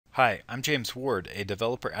Hi, I'm James Ward, a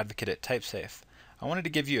developer advocate at Typesafe. I wanted to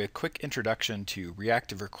give you a quick introduction to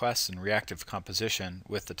reactive requests and reactive composition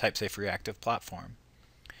with the Typesafe Reactive Platform.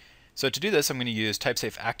 So to do this, I'm going to use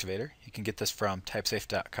Typesafe Activator. You can get this from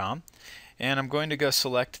typesafe.com. And I'm going to go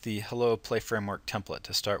select the Hello Play Framework template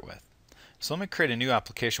to start with. So let me create a new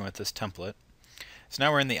application with this template. So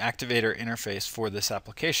now we're in the Activator interface for this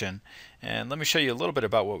application, and let me show you a little bit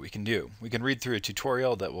about what we can do. We can read through a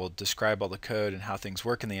tutorial that will describe all the code and how things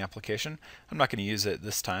work in the application. I'm not going to use it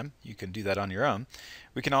this time. You can do that on your own.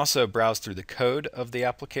 We can also browse through the code of the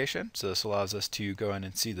application, so this allows us to go in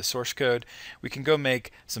and see the source code. We can go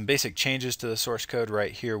make some basic changes to the source code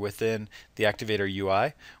right here within the Activator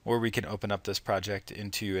UI, or we can open up this project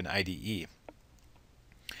into an IDE.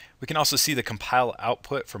 We can also see the compile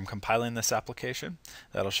output from compiling this application.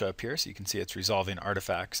 That'll show up here, so you can see it's resolving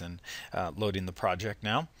artifacts and loading the project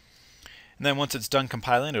now. And then once it's done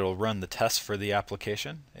compiling, it'll run the tests for the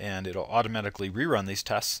application, and it'll automatically rerun these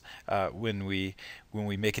tests when we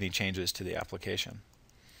make any changes to the application.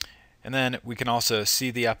 And then we can also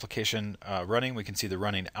see the application running. We can see the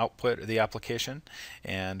running output of the application,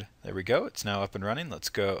 and there we go. It's now up and running. Let's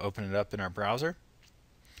go open it up in our browser.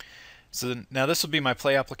 So now this will be my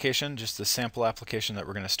play application, just the sample application that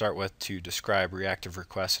we're going to start with to describe reactive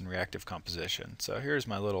requests and reactive composition. So here's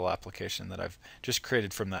my little application that I've just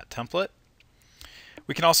created from that template.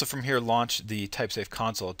 We can also from here launch the Typesafe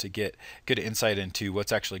console to get good insight into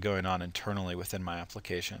what's actually going on internally within my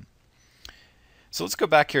application. So let's go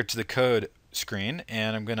back here to the code screen,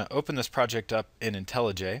 and I'm going to open this project up in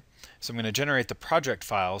IntelliJ. So I'm going to generate the project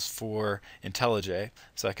files for IntelliJ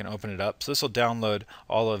so I can open it up. So this will download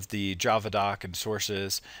all of the Java doc and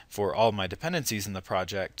sources for all my dependencies in the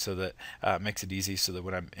project, so that it makes it easy so that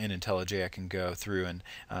when I'm in IntelliJ I can go through and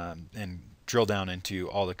drill down into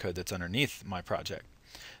all the code that's underneath my project.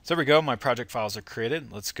 So there we go, my project files are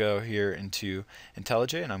created. Let's go here into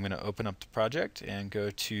IntelliJ, and I'm going to open up the project and go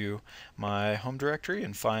to my home directory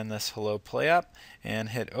and find this Hello Play app and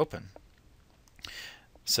hit open.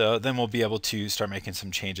 So then we'll be able to start making some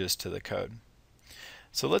changes to the code.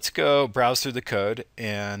 So let's go browse through the code,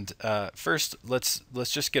 and first let's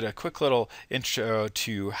just get a quick little intro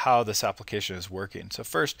to how this application is working. So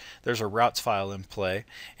first, there's a routes file in play,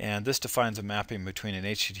 and this defines a mapping between an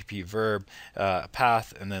HTTP verb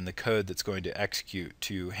path and then the code that's going to execute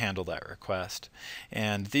to handle that request.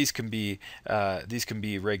 And these can be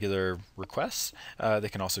regular requests. They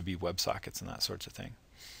can also be WebSockets and that sorts of thing.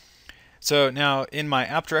 So now in my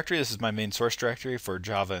app directory, this is my main source directory for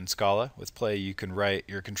Java and Scala. With Play you can write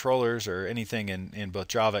your controllers or anything in both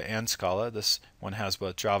Java and Scala. This one has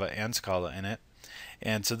both Java and Scala in it.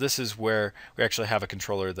 And so this is where we actually have a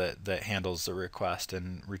controller that handles the request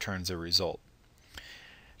and returns a result.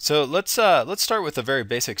 So let's start with the very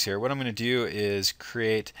basics here. What I'm going to do is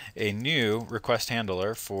create a new request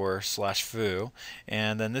handler for /foo,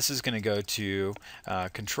 and then this is going to go to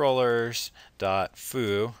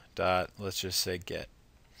controllers.foo. Let's just say get.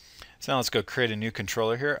 So now let's go create a new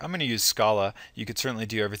controller here. I'm going to use Scala. You could certainly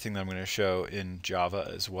do everything that I'm going to show in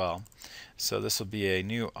Java as well. So this will be a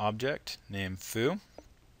new object named foo.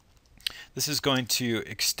 This is going to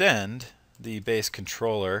extend the base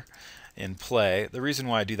controller in Play. The reason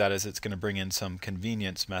why I do that is it's going to bring in some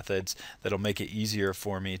convenience methods that'll make it easier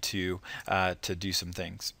for me to do some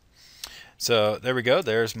things. So there we go,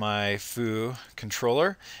 there's my foo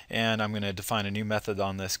controller, and I'm going to define a new method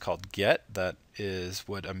on this called get. That is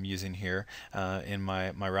what I'm using here in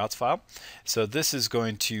my routes file. So this is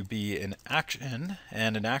going to be an action,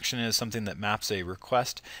 and an action is something that maps a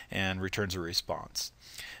request and returns a response.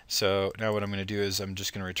 So now what I'm going to do is I'm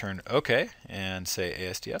just going to return OK and say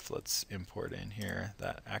ASDF. Let's import in here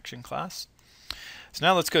that action class. So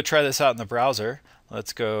now let's go try this out in the browser.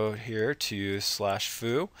 Let's go here to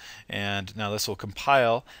 /foo, and now this will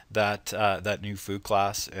compile that new foo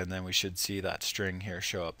class, and then we should see that string here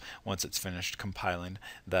show up once it's finished compiling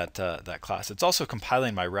that class. It's also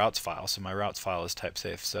compiling my routes file, so my routes file is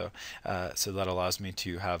typesafe, so that allows me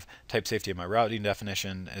to have type safety in my routing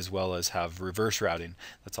definition as well as have reverse routing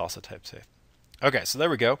that's also typesafe. Okay, so there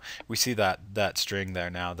we go. We see that string there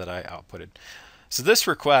now that I outputted. So this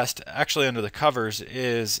request, actually under the covers,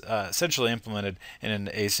 is essentially implemented in an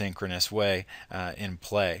asynchronous way in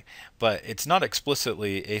Play, but it's not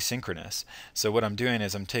explicitly asynchronous. So what I'm doing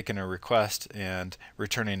is I'm taking a request and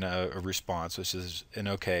returning a response, which is an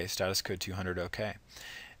OK, status code 200 OK.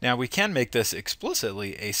 Now we can make this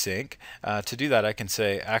explicitly async. To do that I can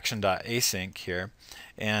say action.async here,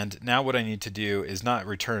 and now what I need to do is not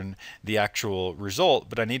return the actual result,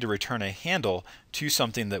 but I need to return a handle to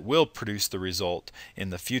something that will produce the result in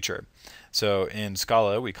the future. So in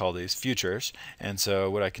Scala we call these futures, and so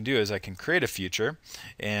what I can do is I can create a future,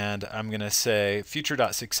 and I'm going to say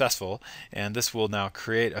future.successful, and this will now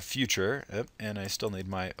create a future, and I still need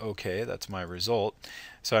my OK, that's my result.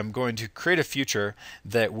 So I'm going to create a future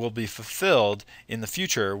that will be fulfilled in the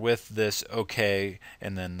future with this OK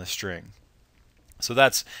and then the string. So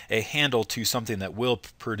that's a handle to something that will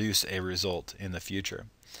produce a result in the future.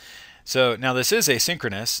 So now this is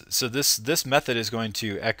asynchronous, so this method is going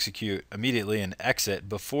to execute immediately and exit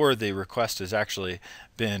before the request has actually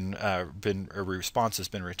been a response has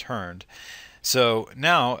been returned. So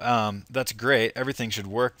now that's great. Everything should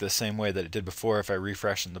work the same way that it did before. If I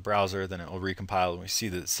refresh in the browser, then it will recompile and we see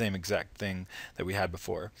the same exact thing that we had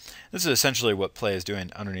before. This is essentially what play is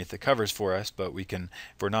doing underneath the covers for us, but we can,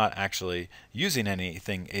 if we're not actually using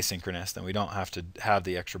anything asynchronous, then we don't have to have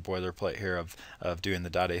the extra boilerplate here of doing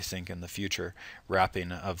the .async in the future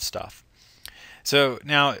wrapping of stuff. So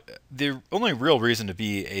now the only real reason to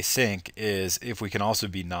be async is if we can also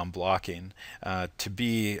be non-blocking. To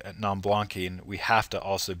be non-blocking, we have to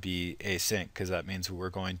also be async, because that means we're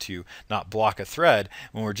going to not block a thread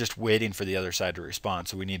when we're just waiting for the other side to respond.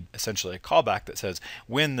 So we need essentially a callback that says,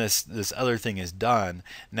 when this other thing is done,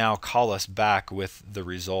 now call us back with the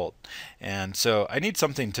result. And so I need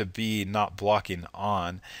something to be not blocking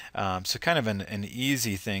on. So kind of an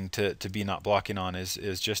easy thing to be not blocking on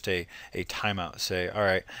is just a timeout. Say, all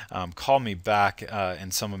right, call me back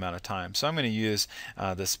in some amount of time. So I'm going to use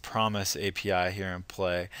this promise API here in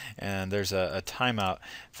play, and there's a timeout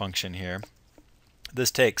function here. This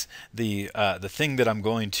takes the thing that I'm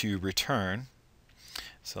going to return.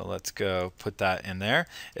 So let's go put that in there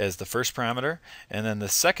as the first parameter, and then the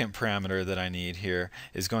second parameter that I need here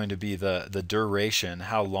is going to be the duration,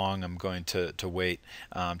 how long I'm going to wait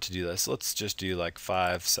to do this. Let's just do like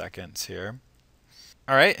 5 seconds here.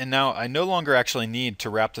 Alright, and now I no longer actually need to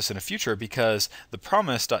wrap this in a future because the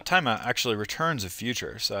promise.timeout actually returns a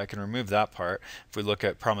future. So I can remove that part. If we look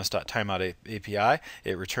at promise.timeout API,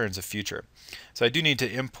 it returns a future. So I do need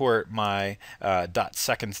to import my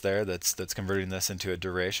 .seconds there that's converting this into a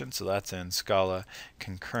duration. So that's in Scala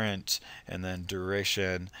concurrent and then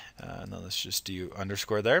duration, and then let's just do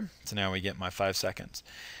underscore there. So now we get my 5 seconds.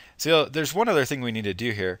 So there's one other thing we need to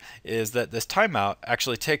do here, is that this timeout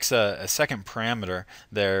actually takes a second parameter,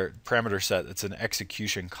 their parameter set that's an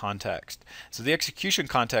execution context. So the execution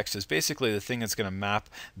context is basically the thing that's going to map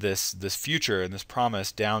this future and this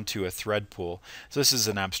promise down to a thread pool. So this is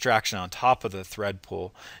an abstraction on top of the thread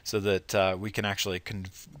pool so that we can actually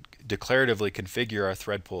declaratively configure our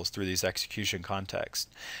thread pools through these execution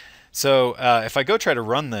contexts. So if I go try to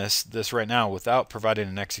run this right now without providing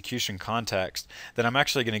an execution context, then I'm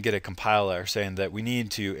actually going to get a compiler saying that we need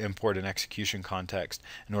to import an execution context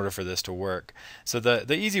in order for this to work. So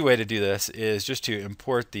the easy way to do this is just to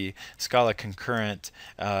import the Scala concurrent,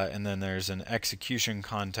 and then there's an execution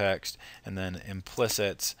context, and then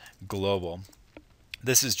implicits global.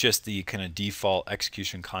 This is just the kind of default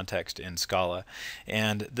execution context in Scala,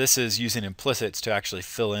 and this is using implicits to actually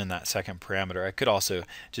fill in that second parameter. I could also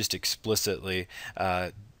just explicitly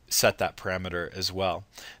set that parameter as well.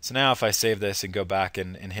 So now if I save this and go back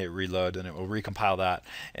and hit reload, then it will recompile that,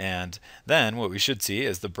 and then what we should see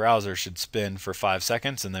is the browser should spin for 5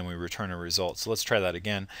 seconds and then we return a result. So let's try that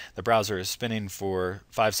again. The browser is spinning for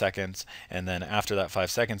 5 seconds, and then after that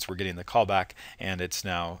 5 seconds we're getting the callback, and it's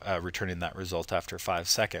now returning that result after 5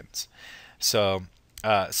 seconds. So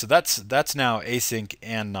that's now async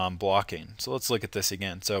and non-blocking. So let's look at this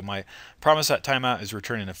again. So my promise.timeout is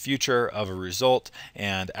returning a future of a result,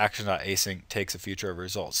 and action.async takes a future of a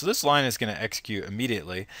result. So this line is going to execute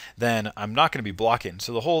immediately. Then I'm not going to be blocking.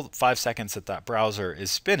 So the whole 5 seconds that browser is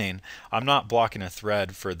spinning, I'm not blocking a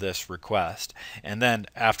thread for this request. And then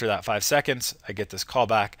after that 5 seconds, I get this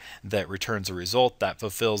callback that returns a result that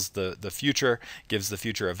fulfills the future, gives the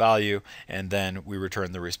future a value, and then we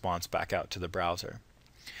return the response back out to the browser.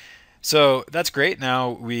 So that's great. Now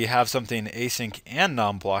we have something async and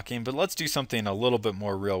non-blocking, but let's do something a little bit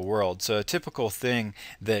more real world. So a typical thing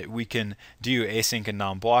that we can do async and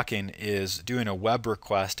non-blocking is doing a web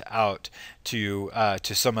request out to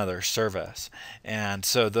some other service. And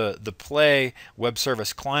so the Play web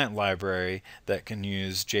service client library that can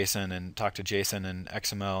use JSON and talk to JSON and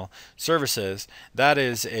XML services, that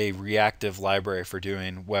is a reactive library for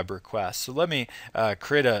doing web requests. So let me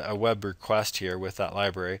create a web request here with that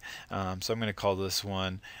library. So I'm going to call this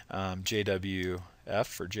one JWF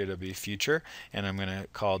for JW Future, and I'm going to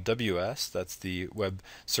call WS, that's the Web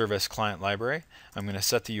Service Client Library. I'm going to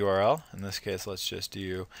set the URL. In this case, let's just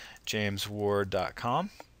do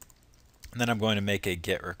jamesward.com. And then I'm going to make a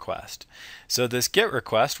GET request. So this GET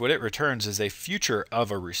request, what it returns is a future of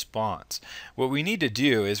a response. What we need to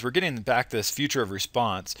do is we're getting back this future of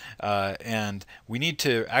response, and we need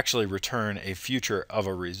to actually return a future of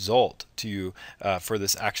a result to for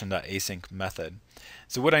this action.async method.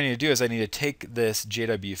 So what I need to do is I need to take this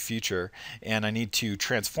JW future and I need to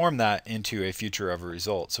transform that into a future of a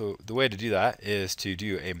result. So the way to do that is to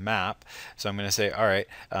do a map. So I'm going to say, all right,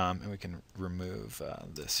 and we can remove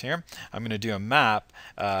this here. I'm going to do a map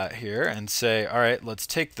here and say, all right, let's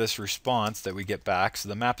take this response that we get back. So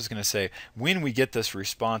the map is going to say, when we get this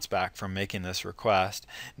response back from making this request,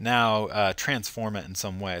 now transform it in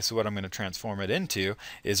some way. So what I'm going to transform it into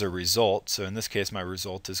is a result. So in this case, my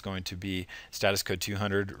result is going to be status code 200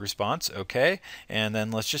 response, okay, and then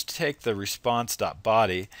let's just take the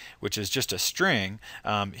response.body, which is just a string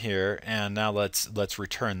here, and now let's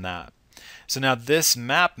return that. So now this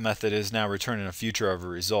map method is now returning a future of a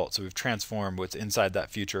result. So we've transformed what's inside that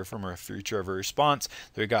future from a future of a response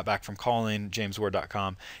that we got back from calling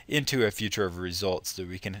jamesward.com into a future of a result so that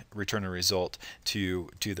we can return a result to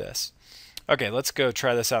this. Okay, let's go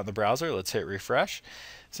try this out in the browser. Let's hit refresh.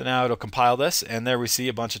 So now it'll compile this, and there we see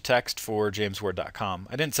a bunch of text for jamesward.com.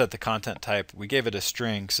 I didn't set the content type. We gave it a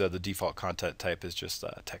string, so the default content type is just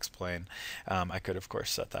text plain. I could, of course,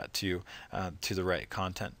 set that to the right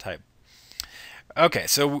content type. Okay,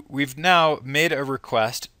 so we've now made a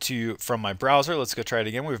request from my browser. Let's go try it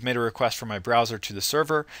again. We've made a request from my browser to the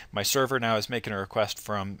server. My server now is making a request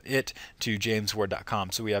from it to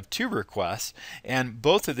jamesward.com. So we have two requests, and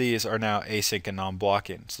both of these are now async and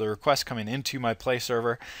non-blocking. So the request coming into my Play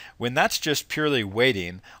server, when that's just purely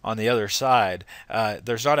waiting on the other side,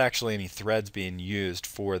 there's not actually any threads being used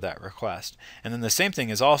for that request. And then the same thing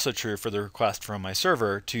is also true for the request from my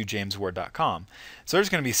server to jamesward.com. So there's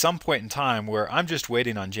going to be some point in time where I'm just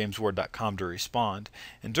waiting on jamesward.com to respond.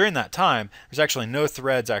 And during that time, there's actually no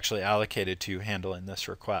threads actually allocated to handling this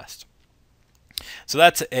request. So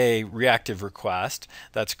that's a reactive request.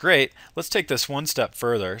 That's great. Let's take this one step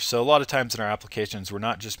further. So a lot of times in our applications, we're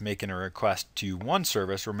not just making a request to one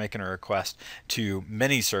service, we're making a request to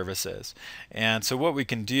many services. And so what we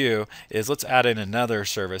can do is let's add in another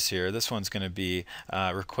service here. This one's going to be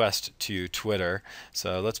request to Twitter.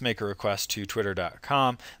 So let's make a request to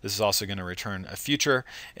twitter.com. This is also going to return a future.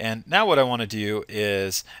 And now what I want to do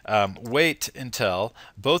is wait until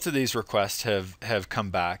both of these requests have come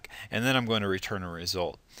back, and then I'm going to return a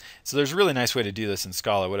result. So there's a really nice way to do this in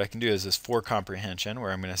Scala. What I can do is this for comprehension,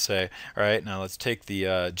 where I'm going to say, all right, now let's take the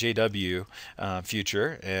JW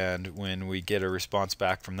future, and when we get a response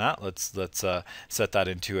back from that, let's set that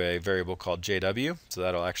into a variable called JW. So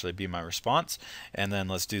that'll actually be my response. And then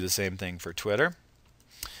let's do the same thing for Twitter.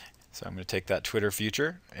 So I'm going to take that Twitter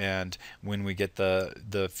future, and when we get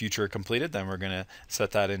the future completed, then we're going to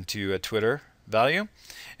set that into a Twitter value.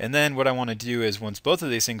 And then what I want to do is once both of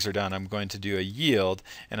these things are done, I'm going to do a yield,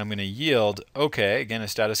 and I'm going to yield OK, again a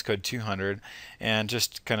status code 200, and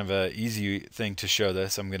just kind of a easy thing to show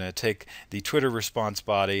this, I'm going to take the Twitter response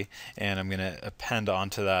body and I'm going to append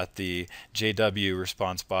onto that the JW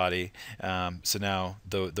response body. So now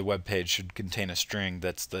the web page should contain a string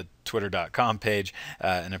that's the twitter.com page,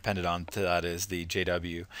 and appended onto that is the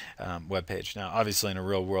JW web page. Now obviously in a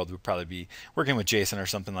real world we'd probably be working with JSON or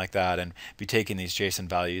something like that and be taking these JSON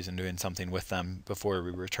values and doing something with them before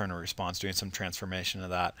we return a response, doing some transformation of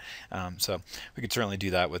that. So we could certainly do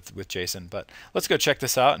that with JSON, but let's go check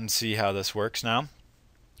this out and see how this works now.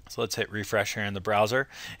 So let's hit refresh here in the browser,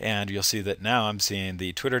 and you'll see that now I'm seeing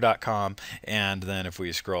the twitter.com, and then if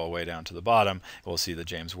we scroll way down to the bottom, we'll see the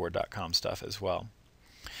jamesward.com stuff as well.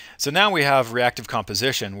 So now we have reactive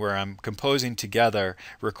composition, where I'm composing together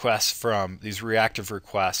requests from these reactive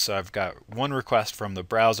requests. So I've got one request from the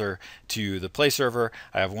browser to the Play server,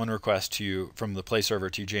 I have one request from the Play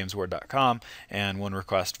server to jamesward.com, and one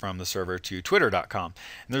request from the server to twitter.com.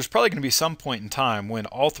 And there's probably going to be some point in time when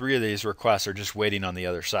all three of these requests are just waiting on the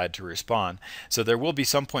other side to respond. So there will be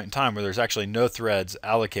some point in time where there's actually no threads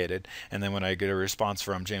allocated, and then when I get a response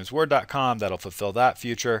from jamesward.com, that'll fulfill that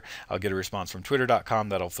future. I'll get a response from twitter.com,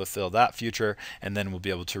 that'll fulfill that future, and then we'll be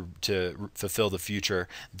able to fulfill the future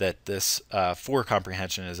that this for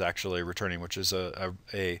comprehension is actually returning, which is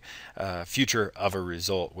a future of a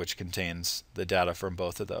result which contains the data from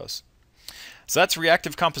both of those. So that's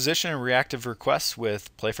reactive composition and reactive requests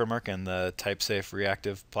with Play Framework and the Typesafe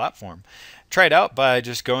Reactive Platform. Try it out by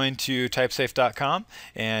just going to typesafe.com,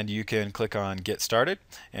 and you can click on Get Started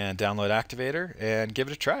and download Activator and give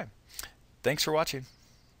it a try. Thanks for watching.